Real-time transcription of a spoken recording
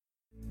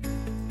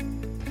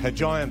A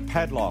giant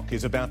padlock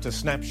is about to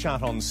snap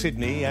shut on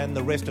Sydney and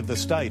the rest of the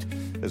state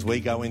as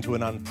we go into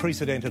an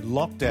unprecedented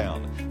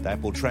lockdown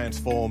that will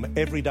transform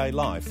everyday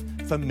life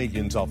for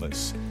millions of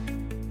us.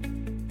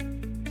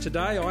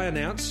 Today I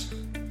announce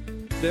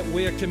that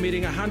we are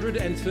committing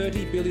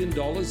 $130 billion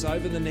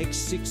over the next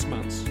 6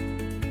 months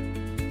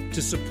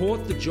to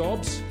support the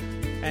jobs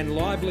and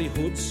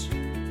livelihoods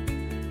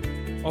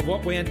of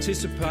what we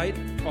anticipate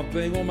of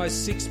being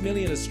almost 6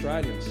 million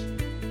Australians.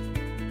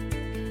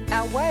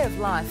 Our way of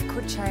life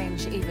could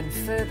change even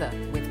further,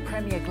 with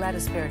Premier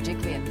Gladys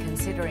Berejiklian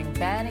considering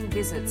banning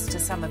visits to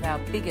some of our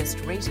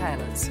biggest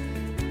retailers.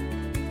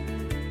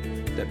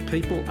 That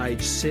people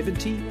aged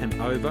 70 and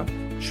over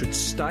should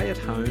stay at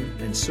home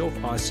and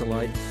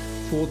self-isolate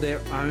for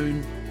their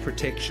own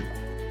protection.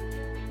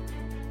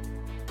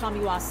 Time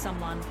you ask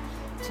someone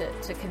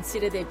to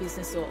consider their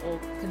business or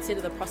consider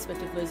the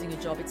prospect of losing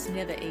a job, it's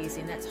never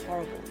easy, and that's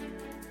horrible.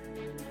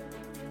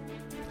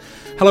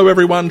 Hello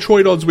everyone,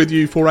 Troy Dodds with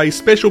you for a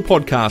special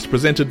podcast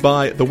presented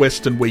by The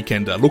Western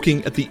Weekender,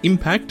 looking at the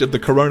impact of the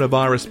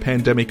coronavirus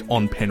pandemic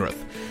on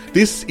Penrith.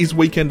 This is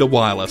Weekender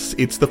Wireless.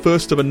 It's the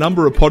first of a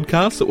number of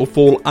podcasts that will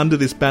fall under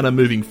this banner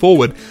moving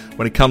forward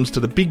when it comes to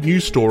the big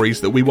news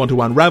stories that we want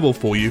to unravel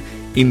for you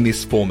in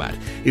this format.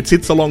 It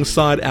sits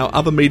alongside our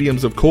other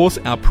mediums, of course,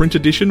 our print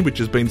edition, which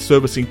has been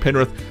servicing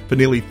Penrith for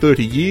nearly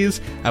 30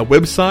 years, our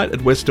website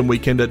at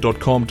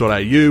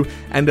westernweekender.com.au,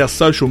 and our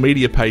social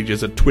media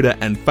pages at Twitter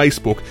and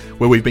Facebook,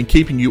 where we've been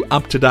keeping you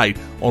up to date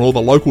on all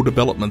the local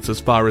developments as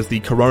far as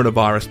the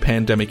coronavirus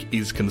pandemic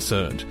is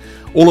concerned.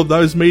 All of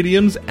those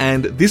mediums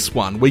and this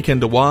one,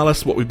 Weekender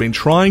Wireless, what we've been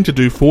trying to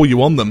do for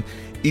you on them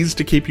is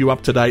to keep you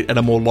up to date at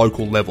a more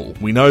local level.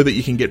 We know that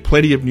you can get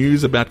plenty of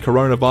news about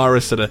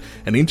coronavirus at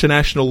an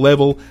international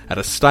level, at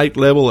a state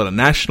level, at a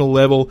national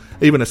level,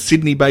 even a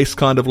Sydney-based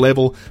kind of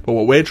level, but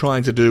what we're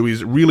trying to do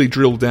is really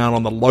drill down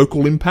on the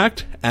local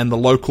impact and the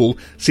local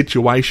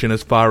situation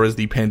as far as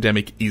the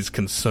pandemic is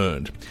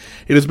concerned.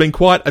 It has been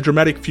quite a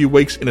dramatic few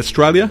weeks in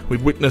Australia.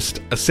 We've witnessed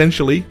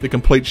essentially the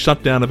complete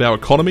shutdown of our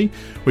economy.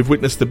 We've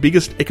witnessed the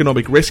biggest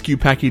economic rescue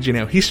package in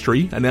our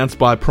history, announced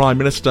by a Prime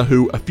Minister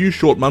who a few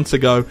short months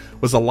ago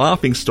was a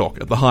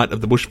laughingstock at the height of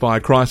the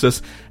bushfire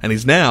crisis and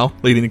is now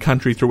leading the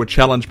country through a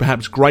challenge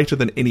perhaps greater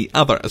than any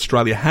other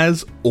Australia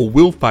has or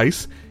will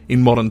face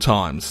in modern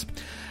times.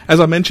 As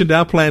I mentioned,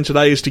 our plan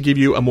today is to give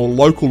you a more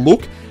local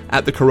look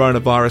at the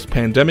coronavirus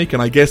pandemic,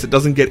 and I guess it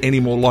doesn't get any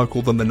more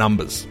local than the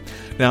numbers.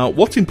 Now,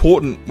 what's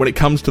important when it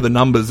comes to the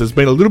numbers, there's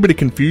been a little bit of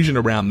confusion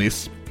around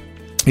this,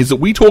 is that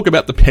we talk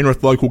about the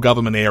Penrith local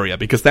government area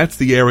because that's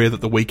the area that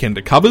the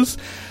Weekender covers,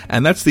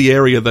 and that's the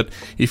area that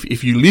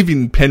if you live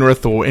in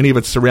Penrith or any of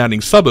its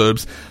surrounding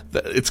suburbs,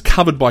 it's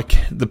covered by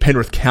the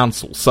Penrith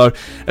Council. So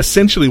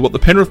essentially what the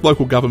Penrith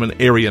local government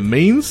area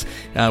means,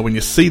 when you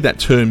see that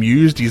term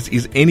used,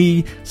 is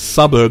any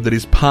suburb that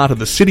is part of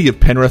the city of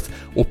Penrith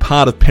or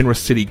part of Penrith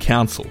City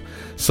Council.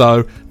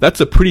 So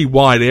that's a pretty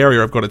wide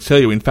area, I've got to tell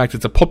you. In fact,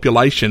 it's a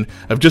population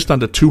of just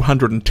under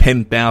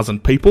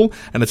 210,000 people,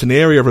 and it's an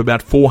area of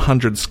about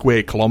 400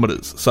 square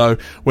kilometres. So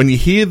when you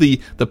hear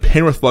the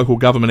Penrith local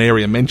government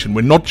area mentioned,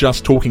 we're not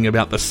just talking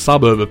about the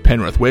suburb of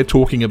Penrith. We're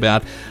talking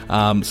about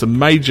some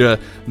major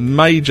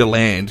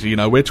land. You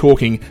know, we're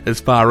talking as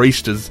far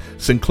east as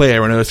St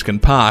Clair and Erskine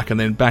Park, and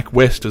then back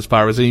west as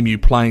far as Emu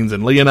Plains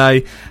and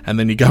Leonay, and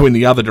then you go in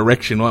the other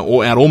direction,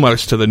 or out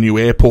almost to the new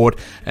airport,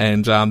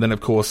 and then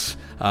of course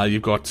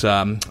you've got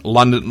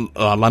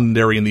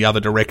Londonderry in the other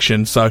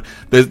direction. So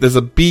there's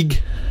a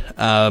big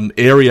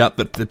area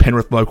that the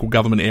Penrith local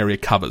government area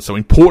covers. So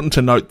important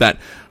to note that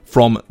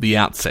from the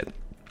outset.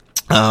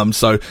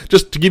 So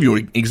just to give you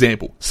an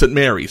example, St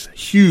Mary's,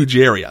 huge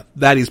area,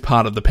 that is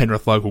part of the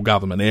Penrith local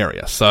government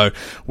area. So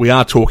we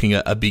are talking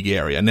a big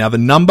area. Now the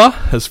number,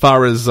 as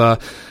far as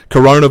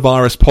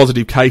coronavirus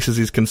positive cases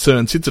is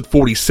concerned, sits at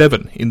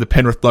 47 in the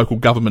Penrith local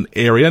government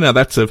area. Now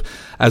that's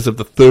as of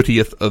the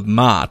 30th of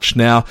March.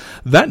 Now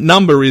that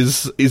number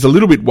is a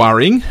little bit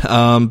worrying,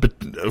 but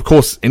of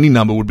course any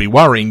number would be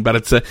worrying, but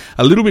it's a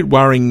little bit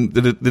worrying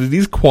that it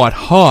is quite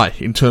high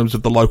in terms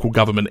of the local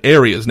government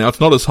areas. Now it's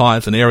not as high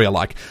as an area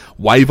like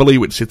Waverley,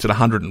 which sits at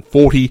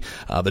 140,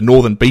 the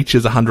Northern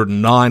Beaches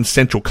 109,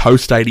 Central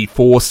Coast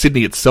 84,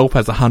 Sydney itself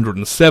has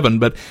 107,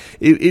 but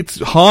it's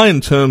high in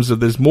terms of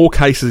there's more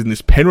cases in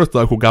this Penrith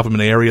local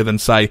government area than,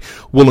 say,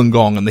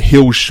 Wollongong and the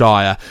Hills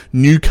Shire,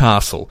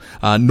 Newcastle,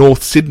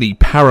 North Sydney,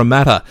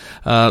 Parramatta.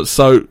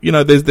 So, you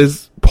know,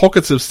 there's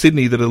pockets of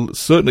Sydney that are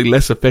certainly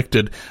less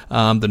affected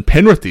than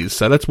Penrith is,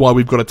 so that's why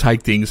we've got to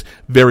take things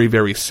very,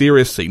 very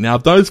seriously. Now,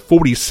 of those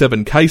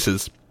 47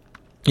 cases,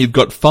 you've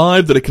got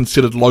 5 that are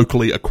considered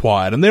locally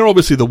acquired, and they're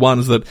obviously the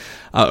ones that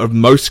are of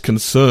most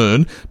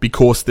concern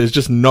because there's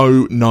just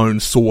no known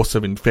source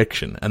of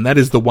infection, and that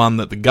is the one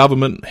that the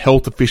government,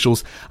 health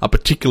officials are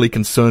particularly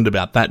concerned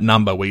about, that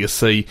number where you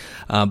see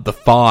the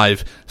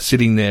 5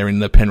 sitting there in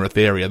the Penrith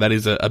area. That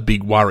is a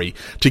big worry.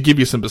 To give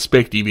you some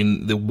perspective,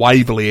 in the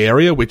Waverley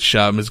area, which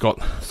has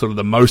got sort of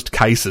the most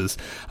cases,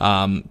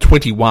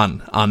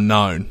 21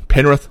 unknown.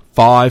 Penrith,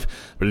 5,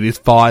 but it is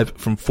 5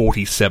 from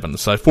 47.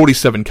 So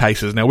 47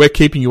 cases. Now, we're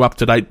keeping you up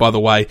to date, by the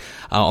way,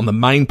 on the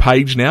main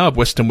page now of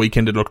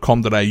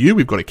westernweekender.com.au.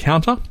 We've got a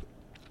counter.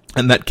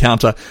 And that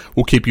counter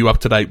will keep you up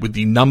to date with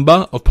the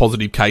number of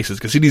positive cases,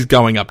 because it is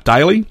going up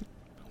daily.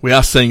 We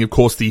are seeing, of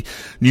course, the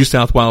New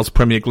South Wales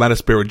Premier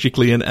Gladys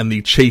Berejiklian and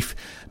the Chief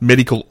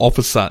Medical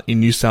Officer in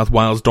New South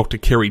Wales, Dr.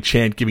 Kerry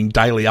Chant, giving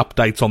daily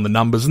updates on the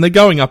numbers, and they're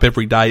going up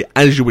every day,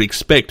 as you would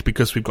expect,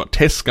 because we've got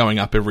tests going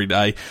up every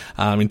day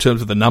in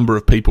terms of the number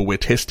of people we're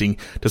testing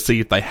to see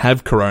if they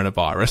have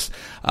coronavirus.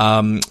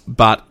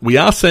 But we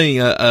are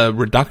seeing a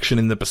reduction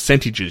in the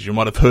percentages. You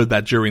might have heard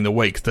that during the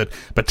week, that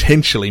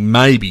potentially,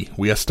 maybe,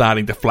 we are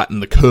starting to flatten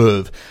the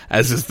curve,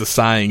 as is the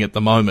saying at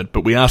the moment,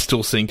 but we are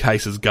still seeing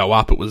cases go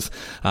up. It was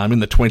in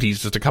the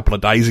 20s just a couple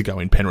of days ago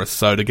in Penrith,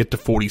 so to get to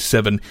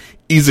 47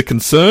 is a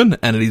concern,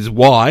 and it is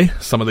why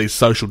some of these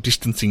social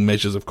distancing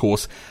measures, of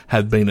course,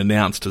 have been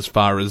announced as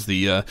far as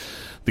the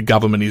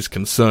government is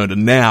concerned.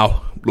 And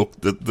now, look,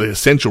 the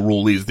essential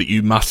rule is that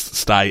you must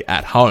stay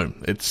at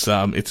home.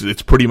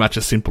 It's pretty much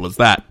as simple as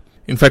that.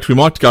 In fact, we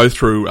might go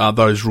through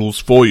those rules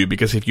for you,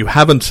 because if you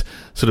haven't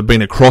sort of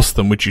been across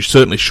them, which you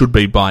certainly should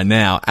be by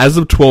now, as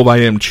of 12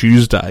 a.m.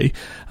 Tuesday,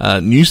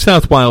 New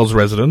South Wales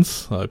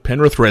residents,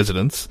 Penrith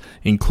residents,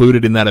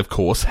 included in that, of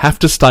course, have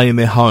to stay in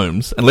their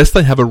homes unless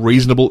they have a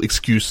reasonable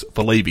excuse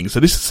for leaving. So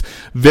this is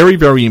very,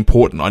 very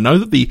important. I know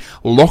that the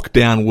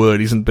lockdown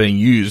word isn't being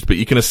used, but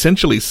you can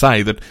essentially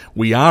say that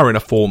we are in a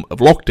form of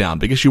lockdown,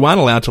 because you aren't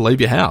allowed to leave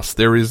your house.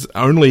 There is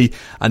only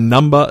a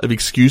number of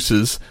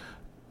excuses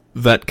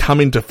that come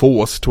into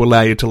force to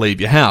allow you to leave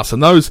your house.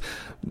 And those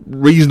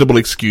reasonable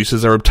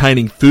excuses are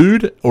obtaining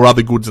food or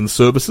other goods and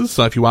services.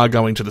 So if you are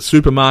going to the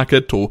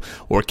supermarket or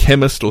a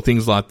chemist or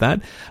things like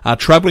that,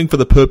 travelling for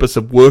the purpose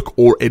of work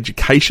or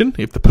education,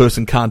 if the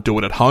person can't do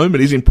it at home.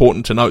 It is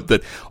important to note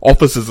that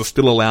offices are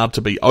still allowed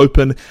to be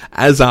open,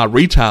 as are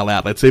retail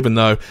outlets, even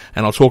though,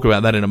 and I'll talk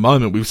about that in a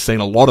moment, we've seen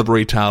a lot of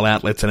retail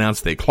outlets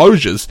announce their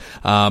closures.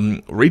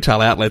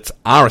 Retail outlets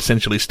are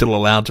essentially still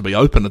allowed to be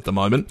open at the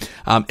moment.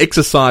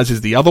 Exercise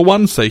is the other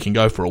one, so you can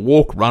go for a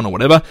walk, run or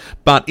whatever.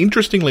 But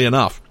interestingly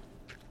enough,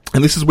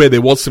 and this is where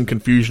there was some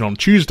confusion on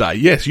Tuesday.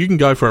 Yes, you can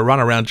go for a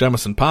run around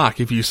Jamison Park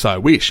if you so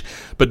wish.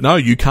 But no,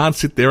 you can't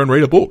sit there and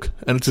read a book.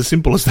 And it's as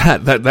simple as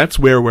that. That's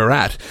where we're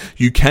at.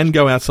 You can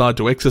go outside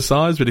to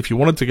exercise, but if you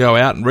wanted to go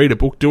out and read a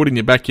book, do it in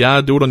your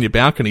backyard, do it on your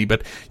balcony,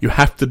 but you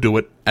have to do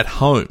it at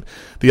home.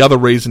 The other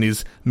reason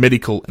is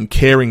medical and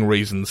caring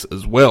reasons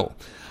as well.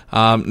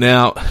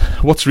 Now,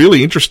 what's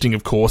really interesting,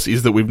 of course,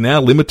 is that we've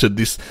now limited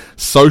this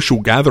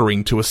social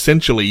gathering to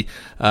essentially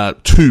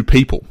 2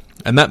 people.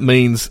 And that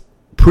means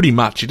pretty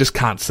much you just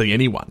can't see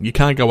anyone. You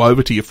can't go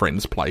over to your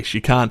friend's place. You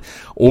can't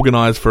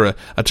organise for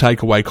a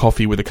takeaway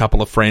coffee with a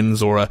couple of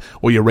friends or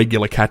your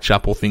regular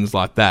catch-up or things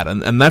like that.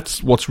 And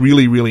that's what's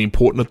really, really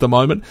important at the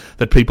moment,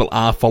 that people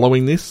are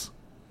following this,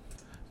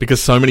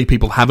 because so many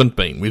people haven't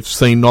been. We've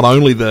seen not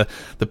only the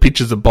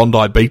pictures of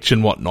Bondi Beach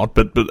and whatnot,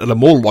 but at a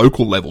more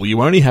local level.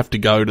 You only have to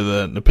go to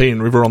the Nepean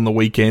River on the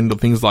weekend or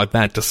things like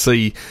that to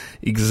see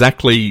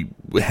exactly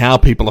how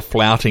people are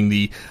flouting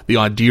the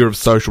idea of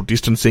social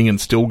distancing and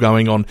still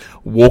going on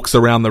walks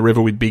around the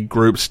river with big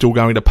groups, still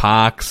going to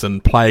parks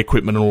and play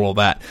equipment and all of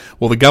that.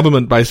 Well, the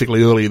government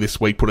basically earlier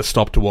this week put a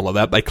stop to all of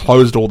that. They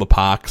closed all the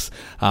parks.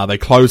 They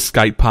closed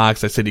skate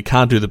parks. They said you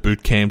can't do the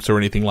boot camps or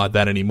anything like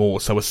that anymore.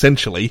 So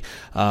essentially,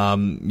 we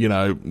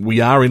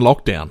are in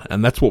lockdown,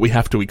 and that's what we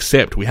have to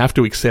accept. We have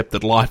to accept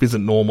that life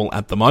isn't normal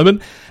at the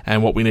moment,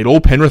 and what we need all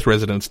Penrith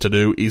residents to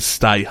do is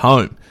stay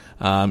home.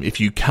 If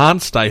you can't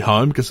stay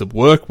home because of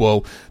work,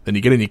 well, then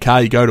you get in your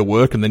car, you go to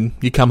work, and then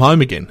you come home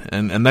again.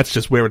 And that's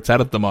just where it's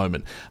at the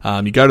moment.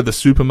 You go to the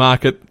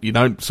supermarket, you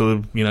don't sort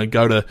of,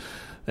 go to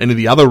any of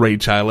the other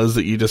retailers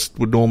that you just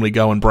would normally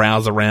go and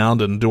browse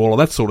around and do all of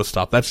that sort of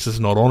stuff. That's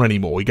just not on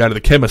anymore. You go to the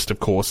chemist, of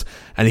course,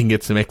 and you can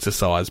get some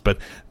exercise. But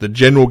the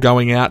general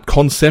going out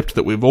concept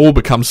that we've all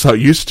become so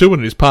used to,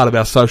 and it is part of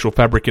our social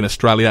fabric in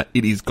Australia,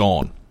 it is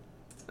gone.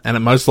 And it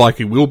most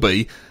likely will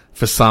be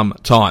for some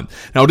time.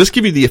 Now, I'll just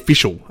give you the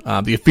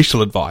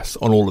official advice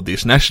on all of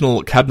this.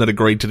 National Cabinet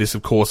agreed to this,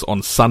 of course,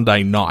 on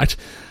Sunday night.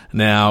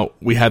 Now,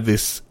 we have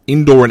this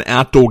indoor and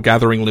outdoor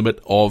gathering limit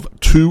of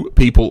 2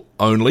 people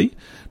only.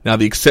 Now,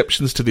 the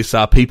exceptions to this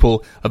are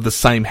people of the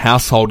same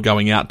household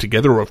going out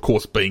together, or of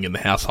course being in the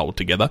household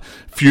together.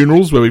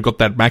 Funerals, where we've got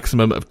that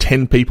maximum of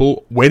 10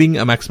 people. Wedding,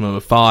 a maximum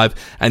of 5.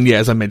 And yeah,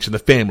 as I mentioned, the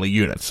family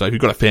unit. So if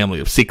you've got a family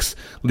of 6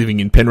 living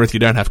in Penrith, you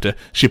don't have to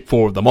ship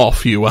 4 of them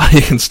off. You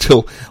can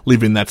still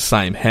live in that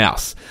same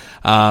house.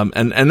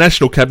 And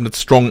National Cabinet's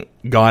strong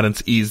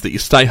guidance is that you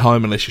stay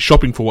home unless you're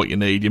shopping for what you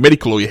need, your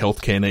medical or your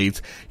healthcare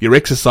needs, your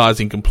exercise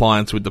in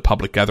compliance with the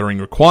public gathering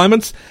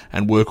requirements,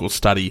 and work or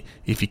study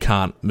if you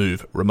can't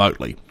move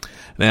remotely.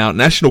 Now,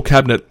 National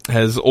Cabinet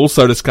has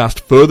also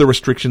discussed further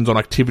restrictions on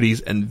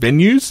activities and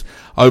venues.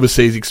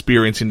 Overseas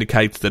experience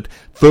indicates that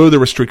further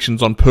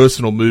restrictions on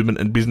personal movement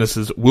and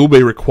businesses will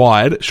be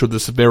required should the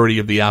severity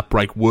of the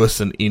outbreak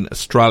worsen in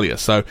Australia.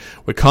 So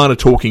we're kind of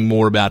talking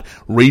more about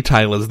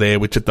retailers there,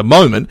 which at the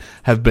moment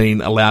have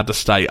been allowed to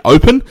stay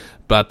open,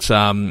 but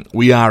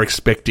we are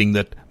expecting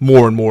that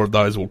more and more of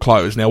those will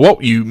close. Now,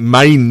 what you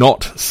may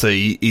not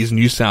see is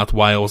New South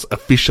Wales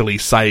officially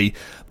say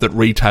that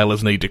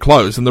retailers need to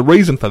close, and the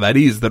reason for that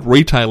is that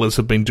retailers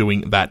have been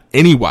doing that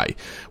anyway.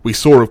 We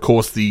saw, of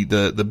course, the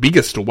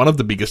biggest, or one of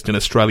the biggest in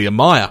Australia,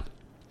 Myer,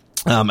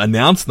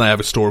 announced, and they have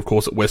a store, of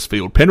course, at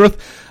Westfield Penrith.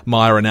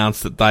 Myer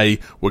announced that they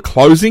were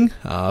closing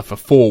for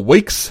 4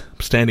 weeks,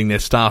 standing their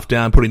staff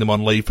down, putting them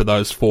on leave for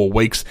those 4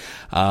 weeks,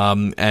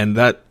 and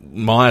that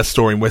Myer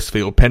store in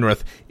Westfield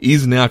Penrith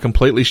is now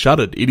completely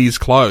shuttered. It is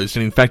closed,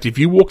 and in fact, if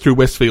you walk through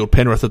Westfield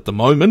Penrith at the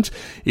moment,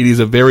 it is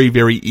a very,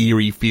 very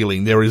eerie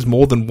feeling. There is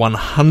more than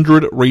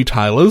 100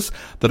 retailers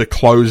that are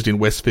closed in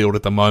Westfield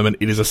at the moment.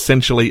 It is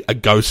essentially a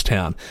ghost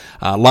town.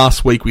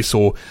 Last week we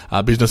saw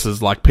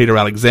businesses like Peter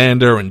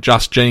Alexander and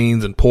Just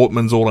Jeans and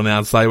Portman's all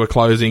announced they were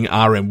closing,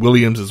 RM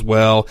Williams as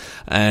well,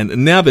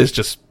 and now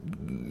there's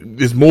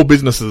more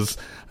businesses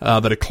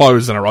that are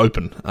closed than are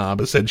open,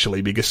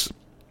 essentially, because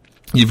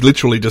you've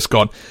literally just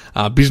got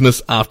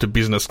business after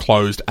business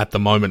closed at the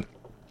moment,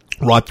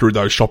 right through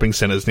those shopping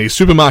centres. Now, your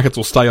supermarkets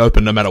will stay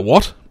open no matter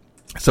what.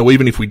 So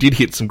even if we did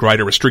hit some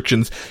greater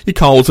restrictions, your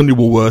Coles and your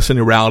Woolworths and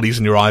your Aldi's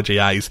and your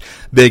IGAs,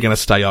 they're going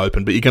to stay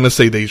open. But you're going to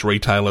see these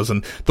retailers,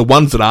 and the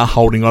ones that are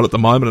holding on at the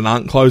moment and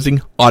aren't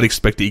closing, I'd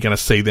expect that you're going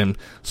to see them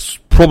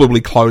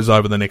probably close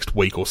over the next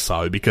week or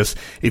so, because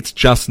it's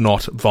just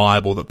not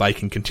viable that they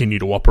can continue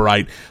to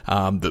operate.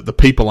 The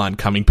people aren't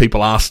coming.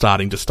 People are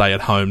starting to stay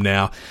at home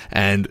now,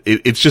 and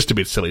it's just a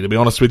bit silly, to be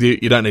honest with you.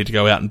 You don't need to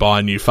go out and buy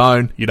a new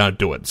phone. You don't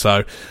do it.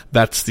 So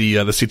that's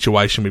the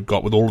situation we've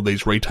got with all of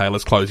these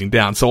retailers closing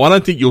down. So I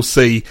don't think you'll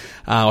see,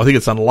 I think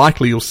it's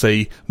unlikely you'll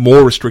see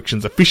more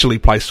restrictions officially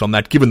placed on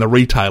that, given the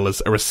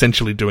retailers are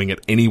essentially doing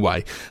it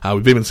anyway.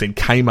 We've even seen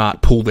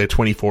Kmart pull their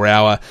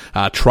 24-hour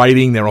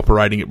trading. They're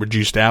operating at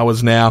reduced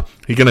hours now.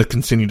 You're going to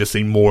continue to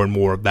see more and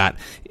more of that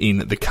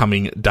in the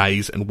coming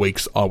days and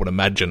weeks, I would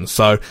imagine.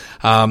 So,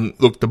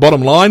 look, the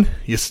bottom line,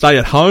 you stay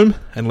at home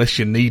unless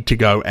you need to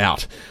go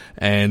out.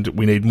 And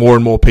we need more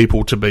and more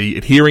people to be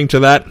adhering to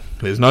that.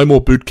 There's no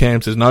more boot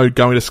camps. There's no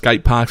going to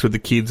skate parks with the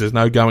kids. There's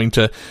no going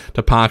to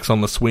parks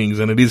on the swings.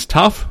 And it is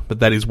tough, but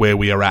that is where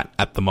we are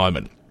at the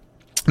moment.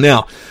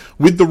 Now,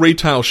 with the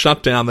retail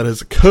shutdown that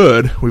has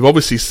occurred, we've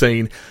obviously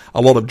seen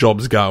a lot of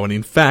jobs go. And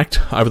in fact,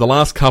 over the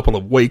last couple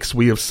of weeks,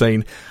 we have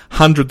seen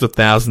hundreds of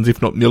thousands,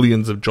 if not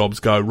millions of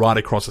jobs go right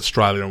across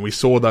Australia. And we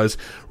saw those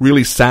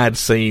really sad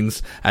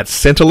scenes at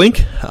Centrelink.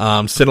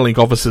 Centrelink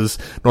offices,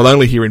 not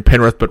only here in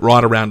Penrith, but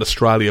right around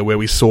Australia, where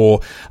we saw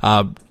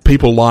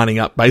people lining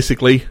up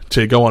basically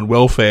to go on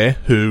welfare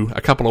who a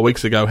couple of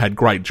weeks ago had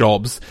great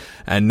jobs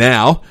and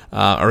now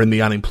are in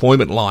the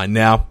unemployment line.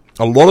 Now,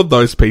 a lot of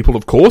those people,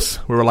 of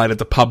course, were related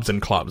to pubs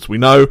and clubs. We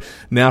know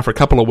now for a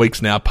couple of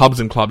weeks now, pubs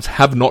and clubs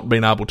have not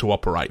been able to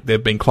operate.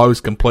 They've been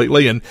closed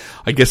completely, and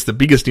I guess the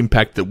biggest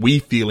impact that we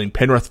feel in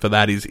Penrith for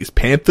that is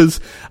Panthers,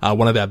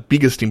 one of our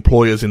biggest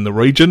employers in the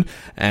region,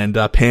 and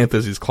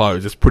Panthers is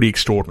closed. It's pretty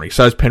extraordinary.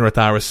 So is Penrith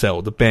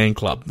RSL, the Band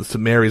Club, the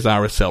St Mary's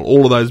RSL,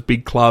 all of those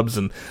big clubs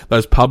and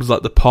those pubs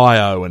like the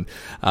Pio and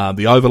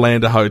the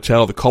Overlander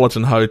Hotel, the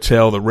Colleton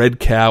Hotel, the Red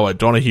Cow,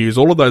 O'Donoghue's,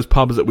 all of those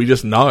pubs that we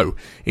just know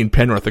in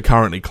Penrith are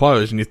currently closed.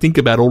 And you think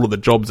about all of the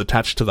jobs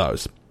attached to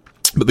those.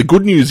 But the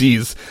good news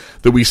is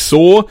that we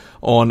saw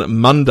on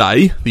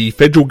Monday the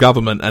federal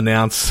government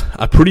announce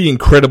a pretty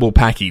incredible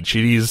package.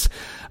 It is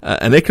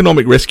an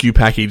economic rescue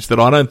package that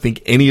I don't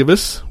think any of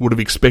us would have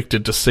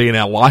expected to see in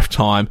our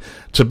lifetime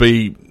to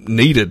be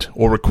needed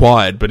or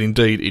required, but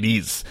indeed it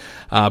is.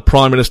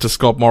 Prime Minister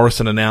Scott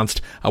Morrison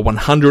announced a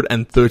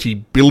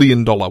 $130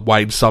 billion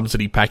wage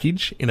subsidy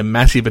package in a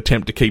massive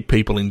attempt to keep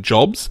people in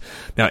jobs.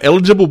 Now,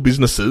 eligible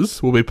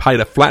businesses will be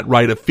paid a flat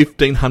rate of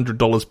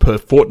 $1,500 per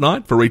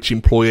fortnight for each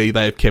employee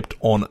they have kept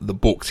on the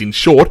books. In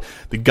short,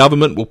 the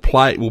government will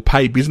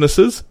pay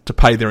businesses to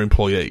pay their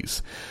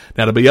employees.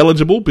 Now, to be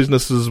eligible,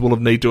 businesses will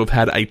need to have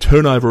had a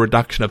turnover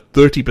reduction of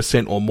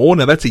 30% or more.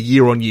 Now, that's a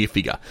year-on-year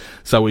figure.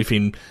 So if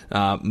in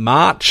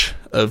March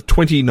of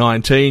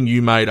 2019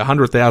 you made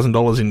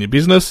 $100,000 in your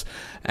business,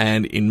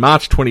 and in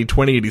March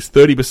 2020 it is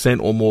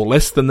 30% or more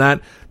less than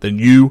that, then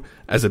you,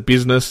 as a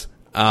business,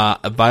 are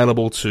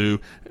available to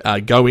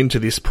go into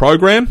this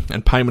program,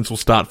 and payments will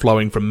start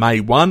flowing from May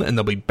 1, and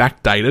they'll be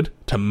backdated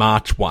to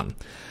March 1.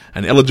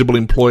 And eligible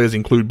employers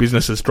include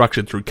businesses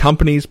structured through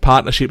companies,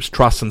 partnerships,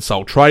 trusts and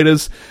sole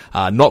traders.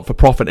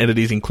 Not-for-profit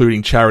entities,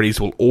 including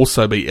charities, will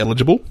also be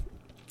eligible.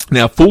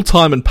 Now,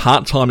 full-time and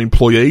part-time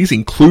employees,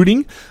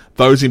 including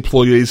those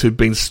employees who've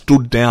been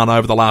stood down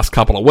over the last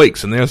couple of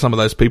weeks, and there are some of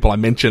those people I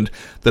mentioned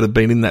that have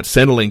been in that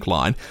Centrelink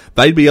line,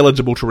 they'd be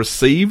eligible to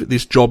receive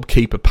this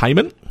JobKeeper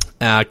payment.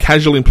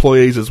 Casual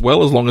employees as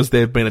well, as long as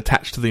they've been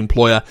attached to the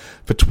employer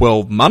for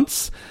 12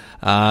 months.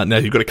 Now,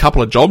 if you've got a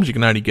couple of jobs, you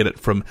can only get it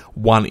from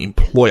one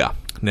employer.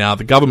 Now,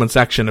 the government's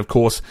action, of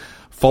course,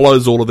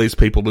 follows all of these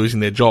people losing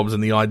their jobs,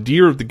 and the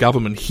idea of the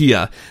government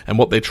here and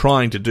what they're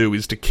trying to do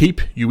is to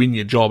keep you in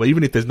your job,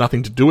 even if there's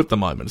nothing to do at the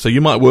moment. So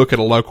you might work at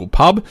a local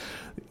pub,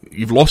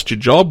 you've lost your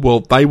job, well,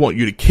 they want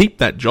you to keep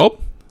that job.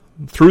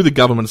 through the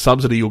government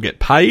subsidy, you'll get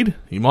paid.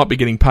 You might be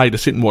getting paid to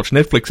sit and watch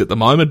Netflix at the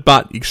moment,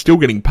 but you're still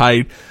getting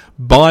paid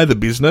by the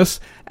business.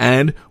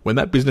 And when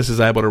that business is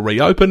able to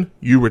reopen,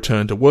 you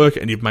return to work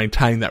and you've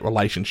maintained that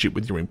relationship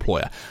with your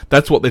employer.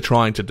 That's what they're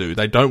trying to do.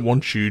 They don't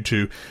want you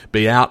to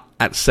be out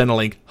at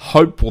Centrelink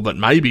hopeful that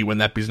maybe when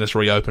that business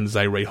reopens,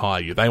 they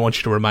rehire you. They want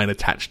you to remain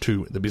attached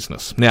to the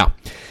business. Now,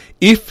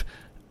 if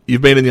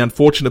you've been in the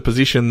unfortunate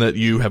position that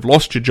you have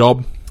lost your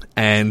job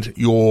and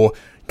your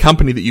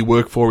company that you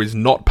work for is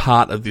not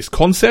part of this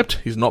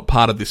concept, is not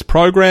part of this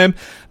program,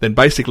 then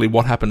basically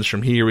what happens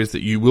from here is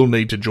that you will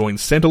need to join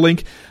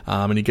Centrelink,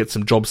 and you get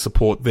some job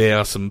support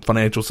there, some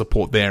financial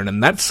support there, and then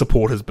that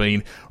support has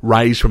been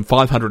raised from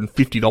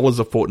 $550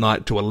 a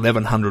fortnight to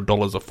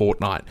 $1,100 a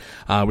fortnight,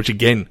 which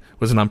again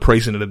was an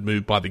unprecedented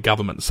move by the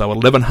government. So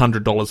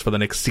 $1,100 for the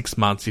next 6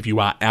 months if you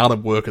are out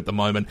of work at the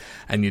moment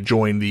and you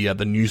join the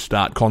New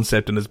Start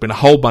concept, and there's been a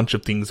whole bunch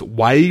of things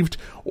waived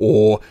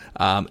or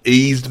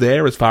eased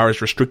there as far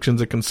as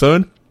restrictions are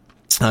concerned.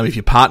 If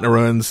your partner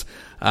earns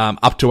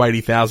up to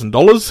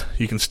 $80,000,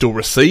 you can still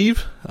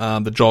receive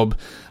the job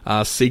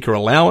seeker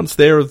allowance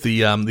there of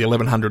the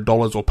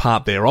 $1,100 or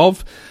part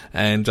thereof,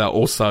 and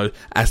also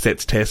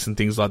assets tests and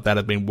things like that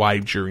have been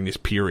waived during this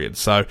period.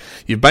 So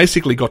you've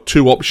basically got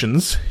two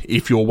options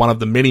if you're one of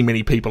the many,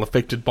 many people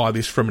affected by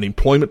this from an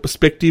employment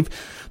perspective.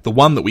 The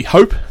one that we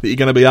hope that you're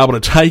going to be able to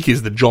take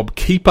is the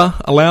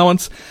JobKeeper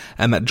allowance,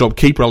 and that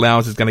JobKeeper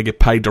allowance is going to get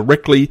paid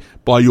directly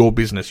by your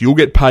business. You'll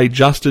get paid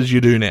just as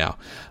you do now,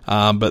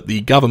 but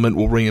the government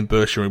will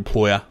reimburse your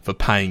employer for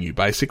paying you,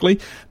 basically.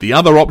 The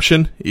other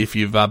option, if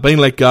you've been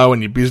let go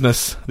and your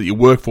business that you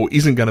work for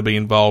isn't going to be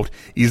involved,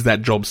 is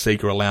that job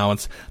seeker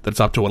allowance that's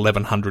up to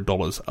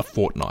 $1,100 a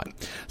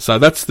fortnight. So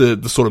that's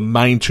the sort of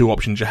main two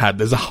options you have.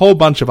 There's a whole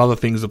bunch of other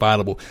things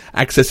available,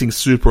 accessing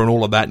super and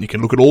all of that, and you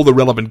can look at all the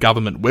relevant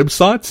government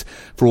websites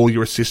for all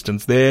your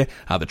assistance there,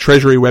 the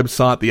Treasury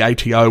website, the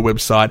ATO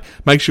website.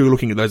 Make sure you're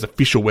looking at those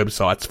official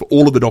websites for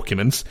all of the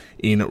documents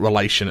in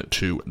relation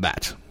to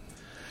that.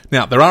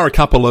 Now, there are a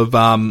couple of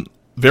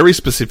very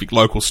specific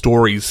local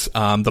stories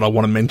that I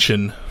want to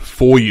mention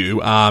for you.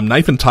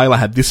 Nathan Taylor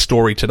had this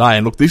story today,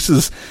 and look, these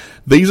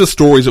are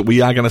stories that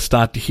we are going to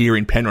start to hear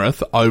in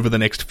Penrith over the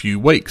next few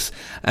weeks,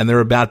 and they're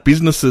about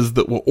businesses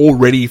that were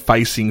already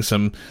facing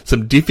some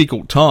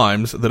difficult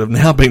times that have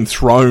now been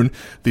thrown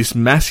this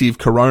massive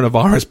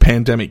coronavirus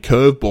pandemic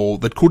curveball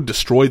that could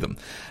destroy them.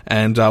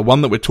 And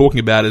one that we're talking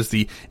about is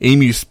the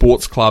Emu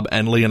Sports Club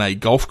and Leonay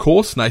Golf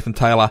Course. Nathan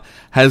Taylor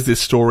has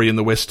this story in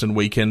the Western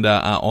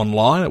Weekender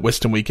online at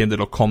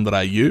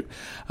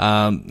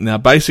westernweekender.com.au. Now,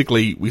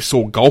 basically, we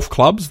saw golf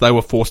clubs. They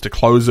were forced to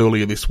close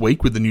earlier this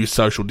week with the new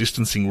social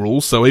distancing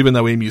rules. So even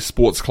though Emu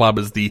Sports Club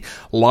as the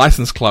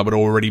licensed club had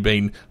already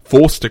been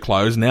forced to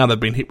close, now they've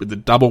been hit with the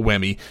double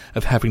whammy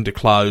of having to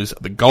close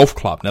the golf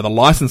club. Now, the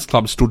licensed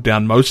club stood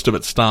down most of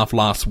its staff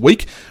last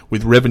week,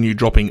 with revenue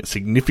dropping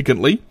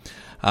significantly.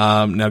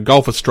 Now,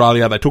 Golf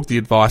Australia, they took the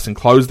advice and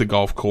closed the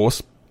golf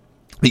course.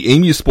 The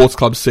Emu Sports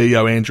Club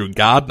CEO Andrew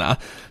Gardner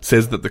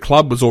says that the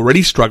club was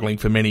already struggling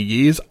for many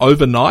years.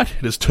 Overnight,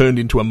 it has turned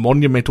into a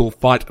monumental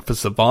fight for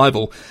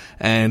survival,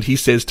 and he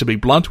says, to be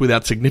blunt,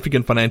 without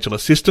significant financial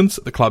assistance,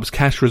 the club's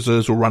cash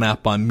reserves will run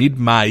out by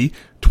mid-May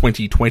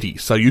 2020.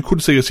 So you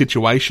could see a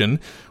situation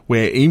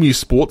where Emu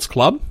Sports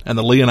Club and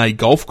the Leonay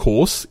Golf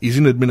Course is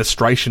in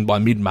administration by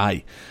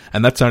mid-May,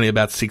 and that's only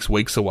about 6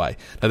 weeks away.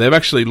 Now, they've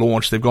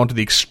gone to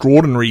the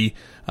extraordinary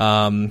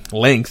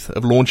length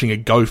of launching a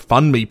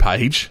GoFundMe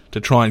page to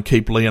try and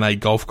keep Leonay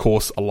Golf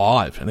Course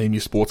alive and Emu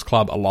Sports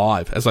Club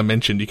alive. As I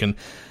mentioned, you can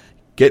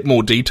get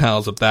more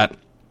details of that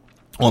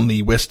on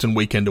the Western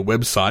Weekender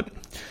website.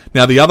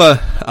 Now, the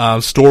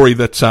other story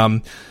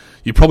that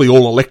you probably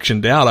all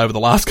electioned out over the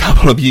last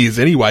couple of years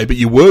anyway, but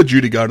you were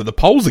due to go to the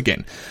polls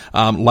again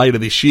later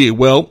this year.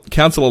 Well,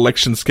 council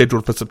elections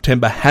scheduled for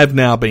September have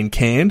now been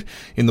canned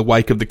in the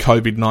wake of the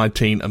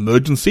COVID-19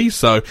 emergency.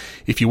 So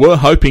if you were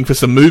hoping for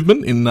some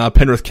movement in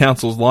Penrith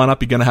Council's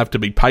lineup, you're going to have to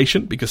be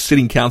patient, because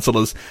sitting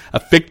councillors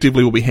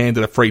effectively will be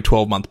handed a free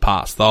 12-month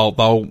pass.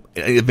 They'll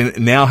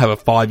now have a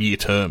 5-year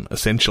term,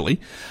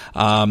 essentially.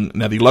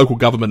 Now, the local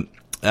government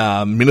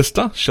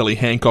Minister Shelley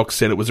Hancock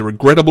said it was a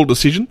regrettable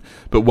decision,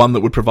 but one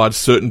that would provide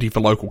certainty for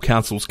local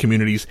councils,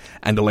 communities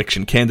and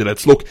election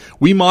candidates. Look,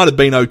 we might have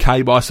been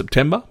okay by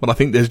September, but I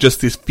think there's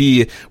just this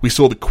fear. We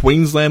saw the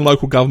Queensland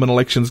local government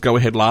elections go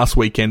ahead last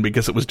weekend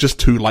because it was just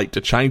too late to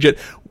change it.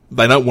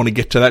 They don't want to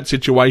get to that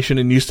situation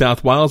in New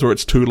South Wales where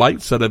it's too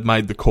late, so they've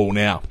made the call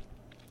now.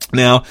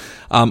 Now,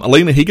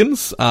 Alina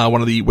Higgins, one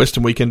of the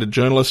Western Weekender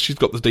journalists, she's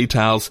got the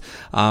details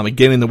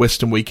again in the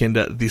Western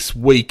Weekender this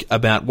week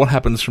about what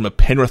happens from a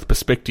Penrith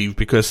perspective,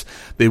 because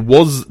there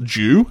was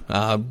due,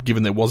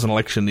 given there was an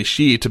election this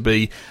year, to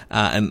be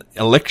an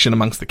election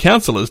amongst the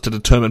councillors to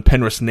determine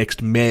Penrith's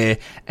next mayor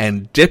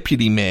and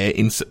deputy mayor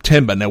in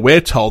September. Now,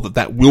 we're told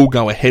that will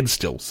go ahead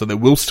still, so there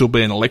will still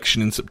be an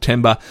election in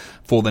September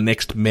for the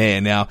next mayor.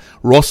 Now,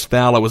 Ross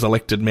Fowler was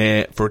elected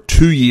mayor for a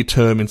 2-year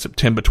term in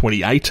September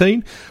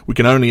 2018. We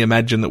can only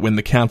imagine that when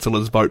the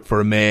councillors vote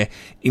for a mayor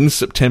in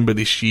September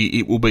this year,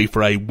 it will be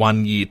for a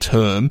 1-year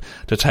term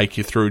to take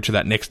you through to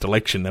that next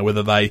election. Now,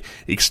 whether they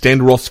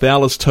extend Ross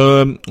Fowler's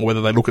term or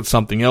whether they look at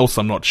something else,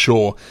 I'm not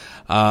sure.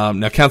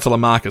 Now, Councillor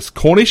Marcus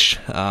Cornish,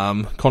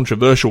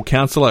 controversial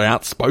councillor,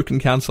 outspoken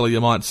councillor, you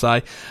might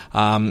say,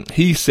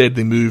 he said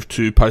the move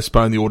to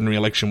postpone the ordinary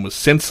election was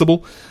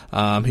sensible.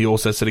 He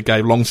also said it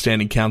gave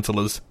long-standing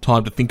councillors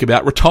time to think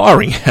about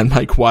retiring and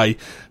make way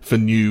for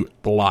new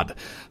blood.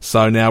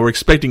 So now we're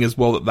expecting as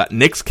well that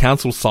next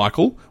council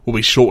cycle will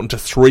be shortened to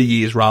 3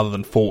 years rather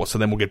than 4. So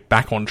then we'll get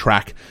back on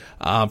track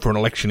for an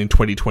election in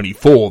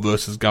 2024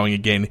 versus going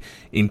again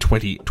in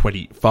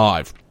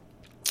 2025.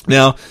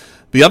 Now,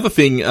 the other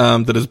thing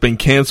that has been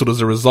cancelled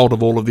as a result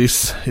of all of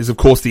this is, of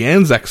course, the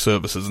Anzac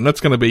services, and that's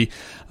going to be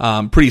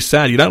pretty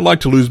sad. You don't like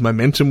to lose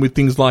momentum with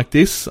things like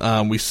this.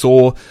 We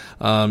saw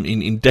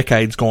in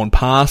decades gone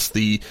past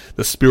the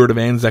spirit of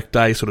Anzac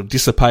Day sort of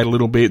dissipate a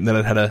little bit, and then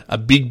it had a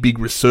big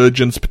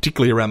resurgence,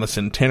 particularly around the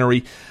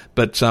centenary.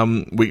 But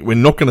we're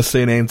not going to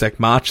see an Anzac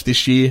March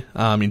this year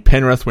in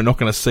Penrith. We're not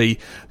going to see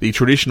the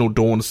traditional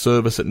dawn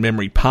service at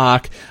Memory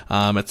Park,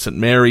 at St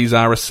Mary's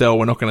RSL.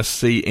 We're not going to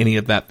see any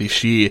of that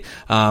this year,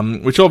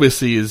 which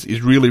obviously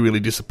is really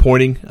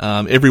disappointing.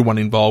 Everyone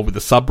involved with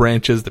the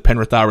sub-branches, the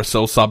Penrith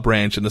RSL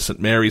sub-branch and the St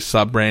Mary's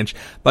sub-branch,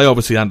 they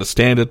obviously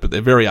understand it, but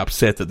they're very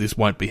upset that this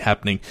won't be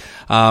happening.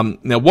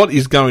 Now, what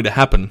is going to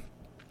happen,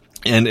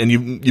 and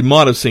you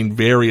might have seen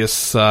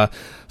various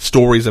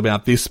stories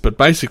about this, but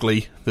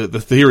basically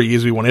the theory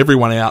is we want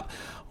everyone out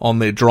on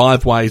their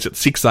driveways at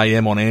 6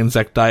 a.m. on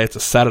Anzac Day. It's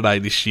a Saturday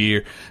this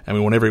year, and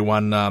we want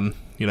everyone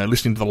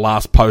listening to the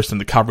last post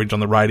and the coverage on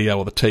the radio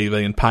or the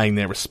TV and paying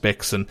their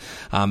respects. And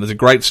there's a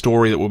great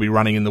story that we'll be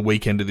running in the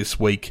weekend of this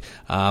week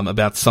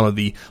about some of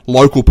the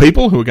local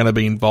people who are going to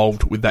be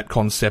involved with that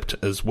concept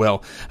as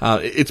well.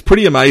 It's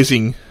pretty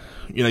amazing.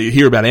 You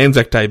hear about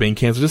Anzac Day being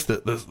cancelled, just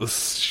the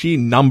sheer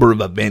number of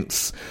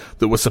events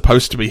that were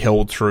supposed to be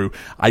held through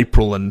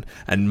April and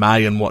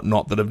May and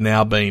whatnot that have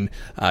now been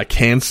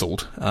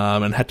cancelled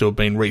and had to have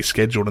been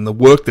rescheduled, and the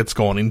work that's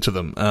gone into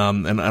them.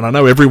 And I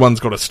know everyone's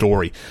got a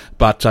story,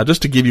 but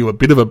just to give you a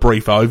bit of a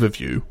brief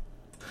overview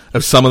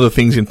of some of the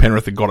things in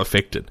Penrith that got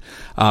affected.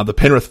 The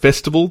Penrith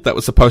Festival, that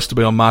was supposed to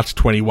be on March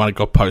 21, it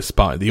got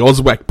postponed. The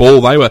Oswac Ball,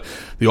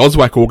 the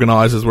Oswac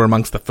organisers were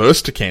amongst the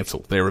first to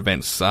cancel their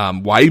events,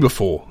 way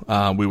before,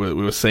 we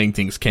were seeing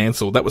things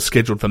cancelled. That was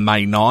scheduled for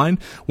May 9,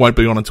 won't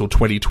be on until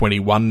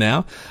 2021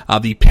 now.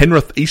 The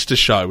Penrith Easter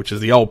Show, which is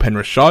the old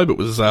Penrith show, but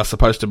was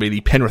supposed to be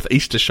the Penrith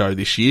Easter Show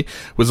this year,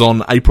 was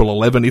on April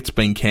 11, it's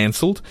been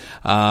cancelled.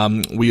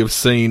 We have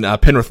seen,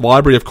 Penrith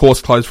Library, of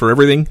course, closed for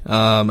everything,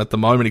 at the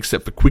moment,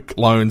 except for quick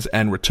loans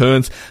and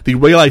returns. The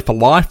Relay for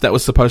Life, that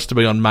was supposed to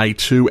be on May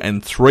 2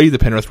 and 3, the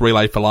Penrith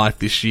Relay for Life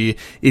this year,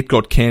 it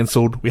got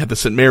cancelled. We had the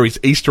St Mary's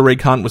Easter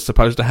Egg Hunt, was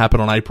supposed to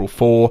happen on April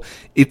 4,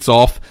 it's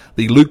off.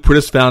 The Luke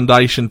Prittis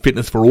Foundation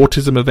Fitness for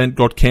Autism event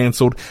got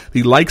cancelled.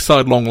 The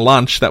Lakeside Long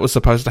Lunch, that was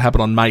supposed to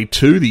happen on May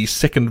 2, the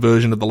second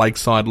version of the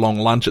Lakeside Long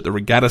Lunch at the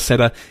Regatta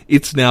Centre,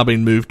 it's now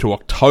been moved to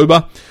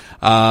October.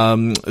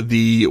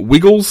 The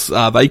Wiggles,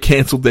 they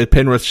cancelled their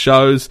Penrith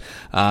shows.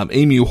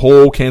 Emu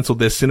Hall cancelled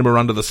their Cinema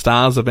Under the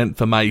Stars event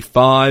for May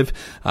 5.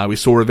 We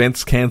saw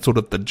events cancelled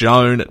at the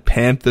Joan, at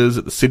Panthers,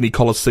 at the Sydney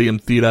Coliseum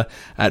Theatre,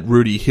 at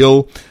Rudy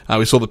Hill.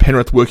 We saw the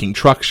Penrith Working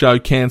Truck Show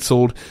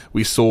cancelled.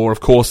 We saw, of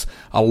course,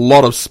 a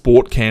lot of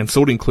sport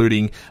cancelled,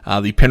 including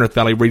the Penrith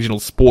Valley Regional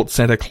Sports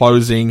Centre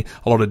closing,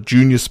 a lot of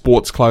junior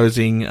sports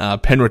closing,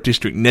 Penrith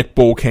District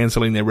Netball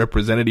cancelling their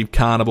representative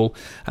carnival,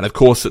 and of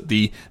course at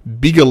the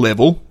bigger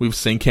level, we've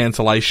seen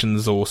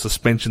cancellations or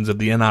suspensions of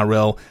the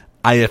NRL,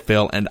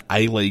 AFL and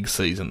A-League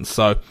seasons.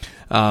 So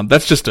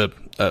that's just a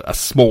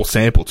small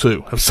sample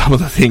too of some of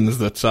the things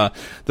that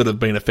have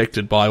been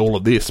affected by all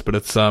of this. But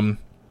it's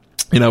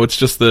it's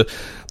just the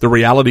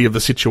reality of the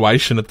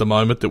situation at the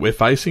moment that we're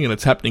facing, and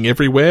it's happening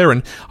everywhere.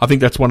 And I think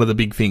that's one of the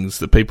big things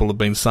that people have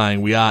been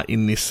saying. We are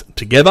in this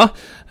together,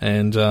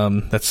 and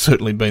that's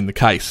certainly been the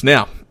case.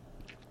 Now,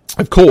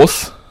 of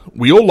course,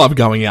 we all love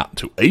going out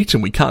to eat,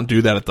 and we can't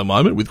do that at the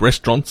moment with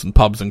restaurants and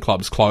pubs and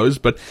clubs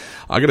closed. But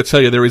I got to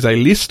tell you, there is a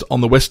list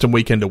on the Western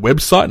Weekender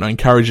website, and I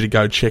encourage you to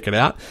go check it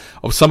out,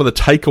 of some of the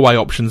takeaway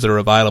options that are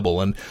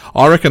available. And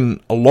I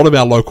reckon a lot of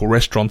our local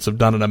restaurants have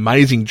done an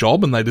amazing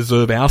job, and they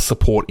deserve our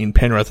support in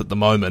Penrith at the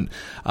moment,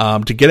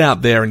 to get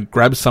out there and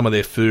grab some of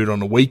their food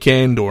on a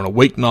weekend or on a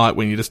weeknight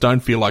when you just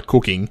don't feel like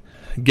cooking.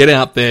 Get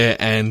out there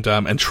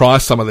and try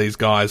some of these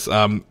guys.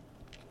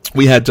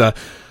 We had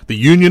the the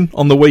Union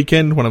on the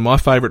weekend, one of my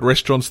favourite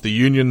restaurants, the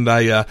Union.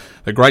 A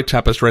great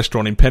tapas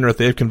restaurant in Penrith.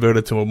 They've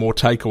converted to a more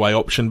takeaway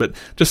option, but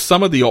just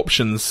some of the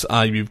options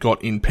you've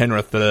got in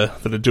Penrith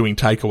that are doing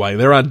takeaway.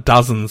 There are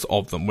dozens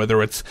of them,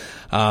 whether it's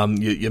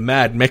your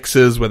Mad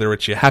Mexes, whether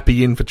it's your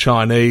Happy Inn for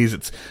Chinese,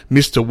 it's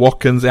Mr.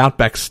 Watkins,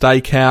 Outback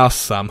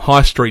Steakhouse,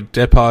 High Street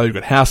Depot, you've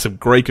got House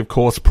of Greek, of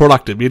course,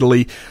 Product of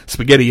Italy,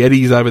 Spaghetti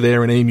Eddie's over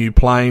there in Emu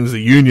Plains,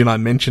 the Union I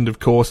mentioned, of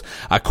course,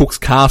 Cook's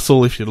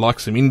Castle if you'd like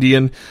some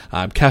Indian,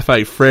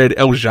 Cafe Fred,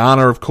 El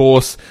Jana, of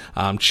course,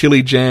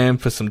 Chili Jam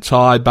for some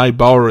Thai, Bay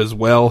Boa as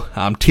well,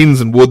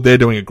 Tins and Wood, they're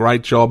doing a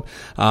great job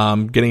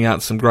getting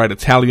out some great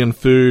Italian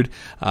food,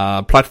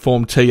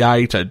 Platform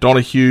T8,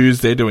 O'Donoghue's,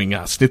 they're doing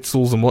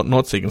schnitzels and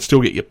whatnot, so you can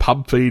still get your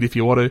pub feed if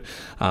you want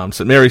to,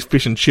 St Mary's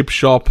Fish and Chip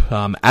Shop,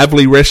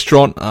 Avley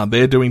Restaurant,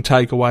 they're doing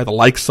takeaway, the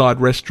Lakeside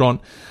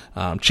Restaurant,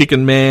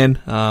 Chicken Man,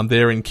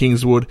 there in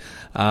Kingswood.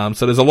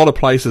 So there's a lot of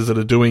places that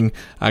are doing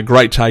a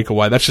great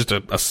takeaway. That's just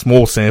a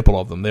small sample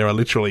of them. There are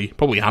literally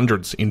probably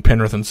hundreds in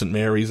Penrith and St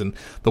Mary's and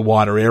the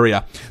wider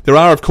area. There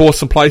are, of course,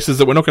 some places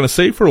that we're not going to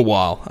see for a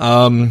while.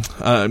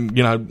 I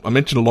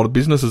mentioned a lot of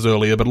businesses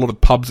earlier, but a lot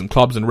of pubs and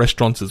clubs and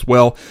restaurants as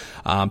well.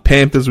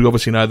 Panthers, we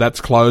obviously know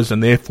that's closed,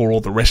 and therefore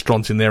all the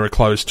restaurants in there are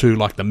closed too,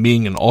 like the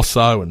Ming and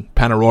Osso and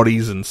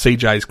Panarotti's and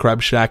CJ's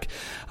Crab Shack,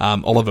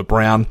 Oliver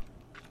Brown.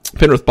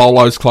 Penrith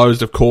Bolo's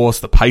closed, of course.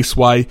 The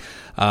Paceway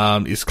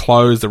is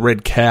closed. The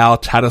Red Cow,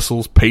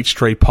 Tattersalls,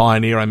 Peachtree,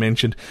 Pioneer, I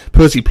mentioned.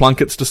 Percy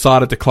Plunkett's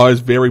decided to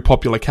close. Very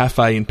popular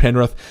cafe in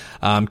Penrith.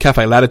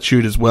 Cafe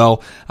Latitude as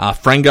well.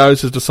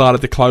 Frango's has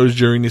decided to close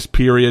during this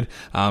period.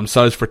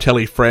 So is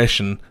Fratelli Fresh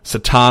and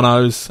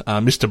Satano's,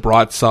 Mr.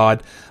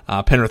 Brightside,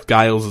 Penrith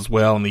Gales as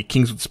well, and the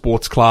Kingswood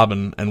Sports Club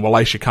and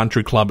Wallacia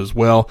Country Club as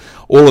well.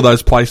 All of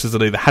those places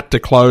that either had to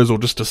close or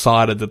just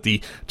decided that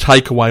the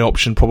takeaway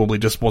option probably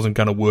just wasn't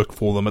going to work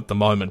for them at the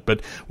moment.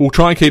 But we'll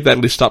try and keep that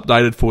list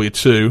updated for you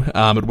too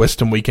at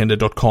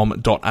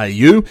westernweekender.com.au.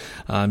 You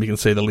can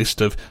see the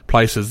list of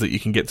places that you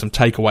can get some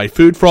takeaway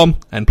food from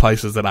and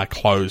places that are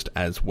closed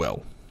as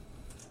well.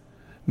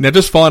 Now,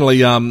 just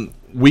finally,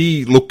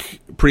 we look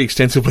pretty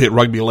extensively at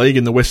rugby league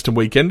in the Western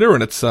Weekender,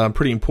 and it's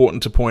pretty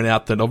important to point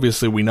out that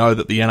obviously we know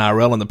that the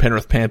NRL and the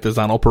Penrith Panthers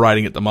aren't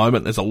operating at the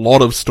moment. There's a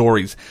lot of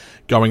stories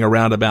going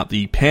around about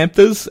the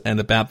Panthers and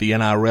about the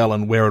NRL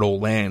and where it all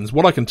lands.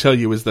 What I can tell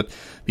you is that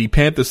the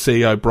Panthers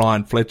CEO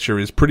Brian Fletcher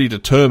is pretty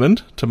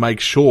determined to make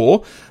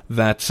sure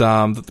that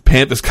the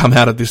Panthers come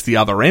out of this the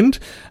other end.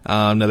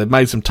 Now, they've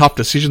made some tough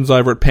decisions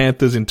over at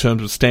Panthers in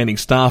terms of standing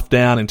staff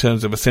down, in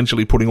terms of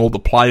essentially putting all the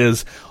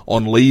players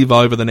on leave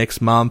over the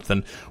next month.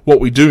 And what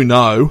we do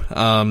know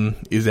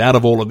is out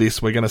of all of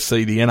this, we're going to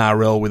see the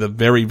NRL with a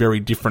very, very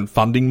different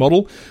funding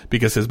model,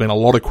 because there's been a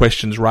lot of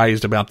questions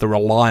raised about the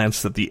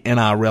reliance that the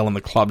NRL and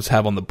the clubs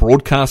have on the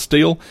broadcast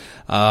deal.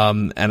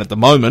 And at the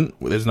moment,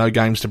 there's no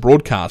games to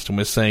broadcast, and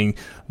we're seeing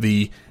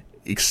the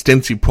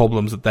extensive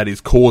problems that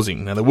is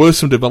causing. Now, there were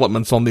some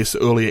developments on this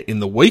earlier in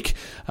the week.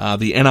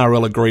 The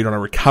NRL agreed on a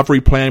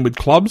recovery plan with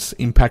clubs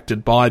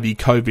impacted by the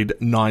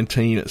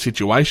COVID-19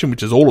 situation,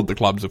 which is all of the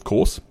clubs, of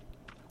course.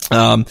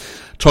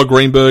 Todd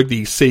Greenberg,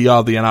 the CEO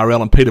of the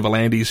NRL, and Peter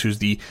V'landys, who's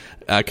the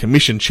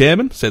Commission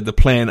Chairman, said the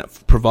plan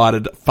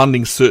provided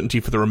funding certainty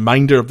for the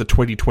remainder of the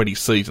 2020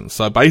 season.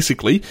 So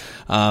basically,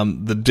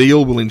 the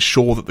deal will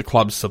ensure that the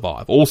clubs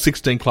survive. All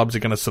 16 clubs are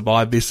going to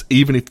survive this,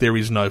 even if there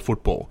is no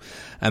football.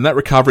 And that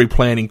recovery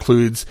plan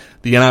includes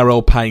the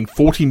NRL paying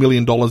 $40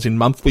 million in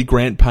monthly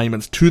grant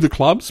payments to the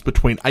clubs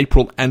between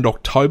April and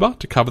October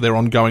to cover their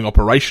ongoing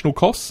operational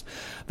costs.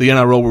 The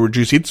NRL will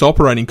reduce its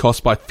operating costs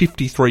by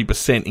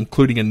 53%,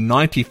 including a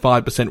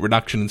 95%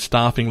 reduction in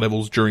staffing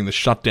levels during the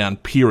shutdown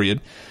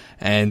period.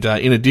 And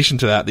in addition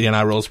to that, the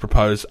NRL has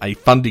proposed a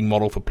funding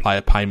model for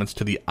player payments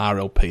to the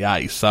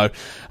RLPA. So,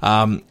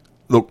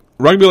 look,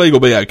 rugby league will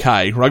be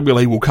okay. Rugby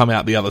league will come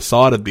out the other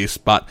side of this,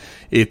 but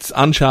it's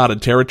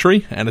uncharted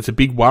territory, and it's a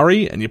big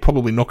worry, and you're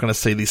probably not going to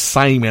see this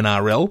same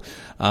NRL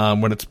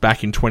when it's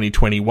back in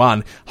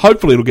 2021.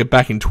 Hopefully it'll get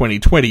back in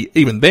 2020.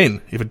 Even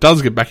then, if it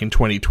does get back in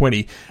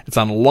 2020, it's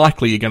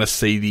unlikely you're going to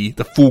see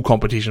the full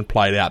competition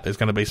played out. There's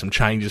going to be some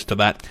changes to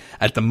that.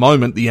 At the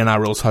moment, the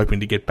NRL's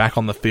hoping to get back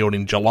on the field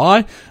in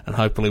July, and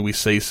hopefully we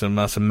see some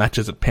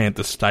matches at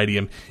Panthers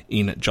Stadium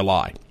in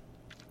July.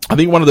 I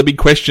think one of the big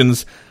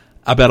questions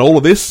about all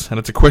of this, and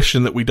it's a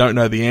question that we don't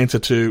know the answer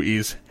to,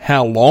 is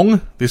how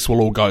long this will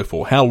all go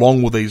for. How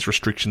long will these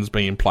restrictions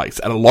be in place?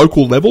 At a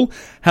local level,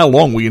 how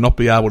long will you not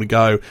be able to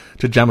go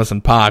to Jamison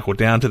Park or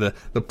down to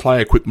the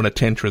play equipment at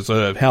Tench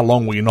Reserve? How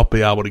long will you not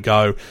be able to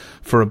go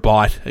for a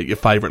bite at your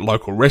favourite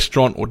local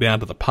restaurant or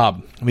down to the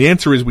pub? And the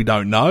answer is we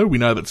don't know. We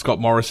know that Scott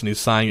Morrison is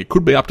saying it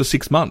could be up to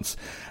 6 months,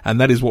 and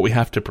that is what we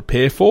have to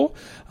prepare for.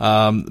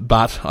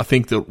 But I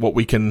think that what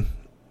we can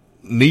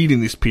need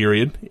in this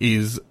period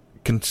is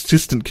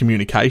consistent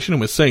communication,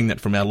 and we're seeing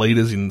that from our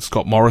leaders in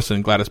Scott Morrison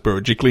and Gladys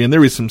Berejiklian, and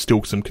there is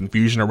still some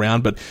confusion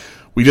around, but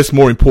we just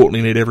more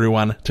importantly need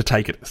everyone to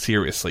take it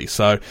seriously.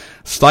 So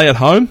stay at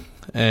home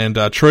and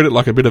treat it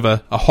like a bit of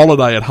a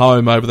holiday at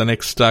home over the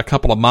next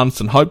couple of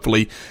months, and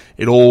hopefully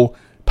it all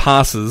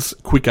passes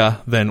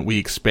quicker than we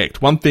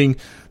expect. One thing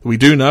we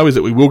do know is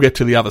that we will get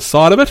to the other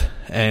side of it,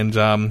 and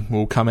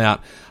we'll come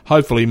out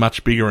hopefully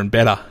much bigger and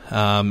better,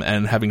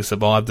 and having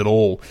survived it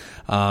all,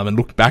 and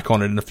look back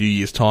on it in a few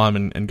years' time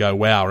and go,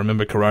 wow,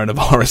 remember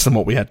coronavirus and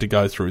what we had to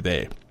go through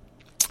there.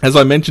 As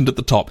I mentioned at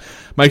the top,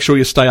 make sure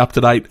you stay up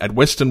to date at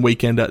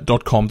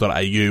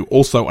westernweekender.com.au,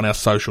 also on our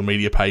social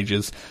media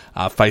pages,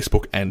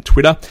 Facebook and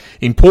Twitter.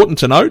 Important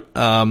to note,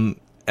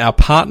 our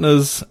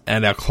partners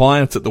and our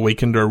clients at the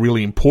Weekender are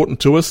really important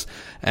to us,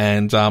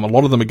 and a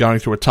lot of them are going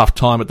through a tough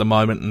time at the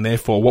moment, and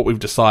therefore what we've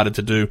decided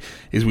to do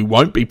is we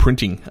won't be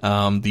printing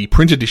the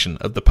print edition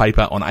of the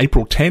paper on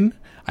April 10,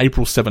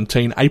 April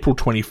 17, April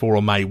 24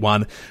 or May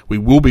 1. We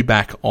will be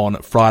back on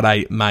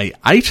Friday, May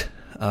 8.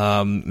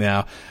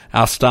 Now,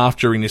 our staff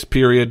during this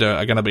period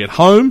are going to be at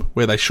home,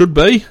 where they should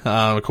be,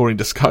 according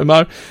to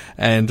ScoMo,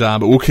 and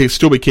but we'll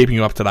still be keeping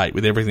you up to date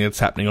with everything that's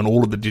happening on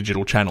all of the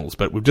digital channels.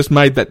 But we've just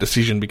made that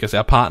decision because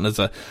our partners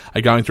are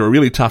going through a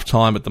really tough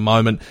time at the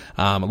moment,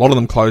 a lot of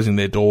them closing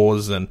their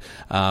doors and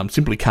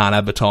simply can't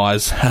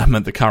advertise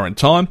at the current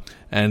time.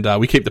 And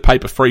we keep the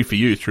paper free for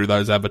you through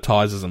those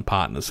advertisers and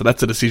partners. So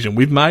that's a decision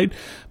we've made.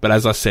 But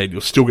as I said,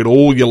 you'll still get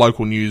all your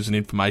local news and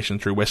information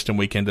through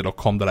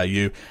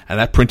westernweekender.com.au. And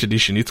that print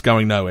edition, it's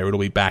going nowhere. It'll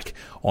be back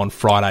on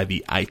Friday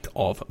the 8th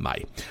of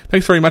May.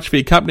 Thanks very much for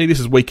your company. This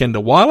is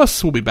Weekender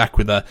Wireless. We'll be back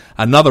with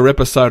another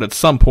episode at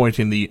some point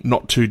in the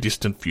not too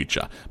distant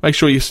future. Make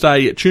sure you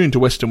stay tuned to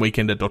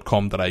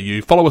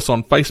westernweekender.com.au. Follow us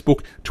on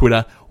Facebook,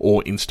 Twitter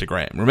or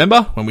Instagram.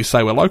 Remember, when we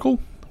say we're local,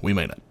 we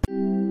mean it.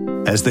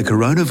 As the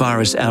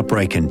coronavirus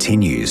outbreak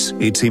continues,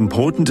 it's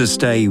important to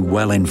stay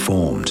well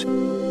informed.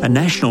 A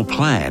national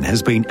plan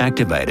has been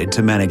activated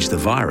to manage the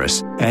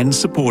virus and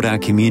support our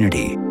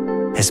community.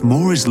 As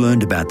more is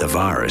learned about the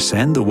virus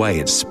and the way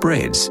it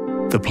spreads,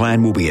 the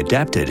plan will be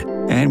adapted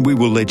and we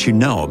will let you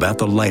know about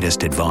the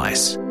latest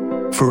advice.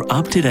 For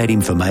up-to-date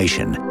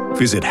information,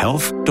 visit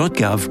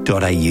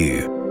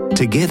health.gov.au.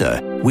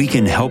 Together, we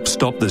can help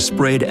stop the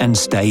spread and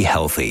stay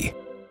healthy.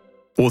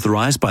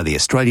 Authorised by the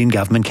Australian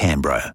Government, Canberra.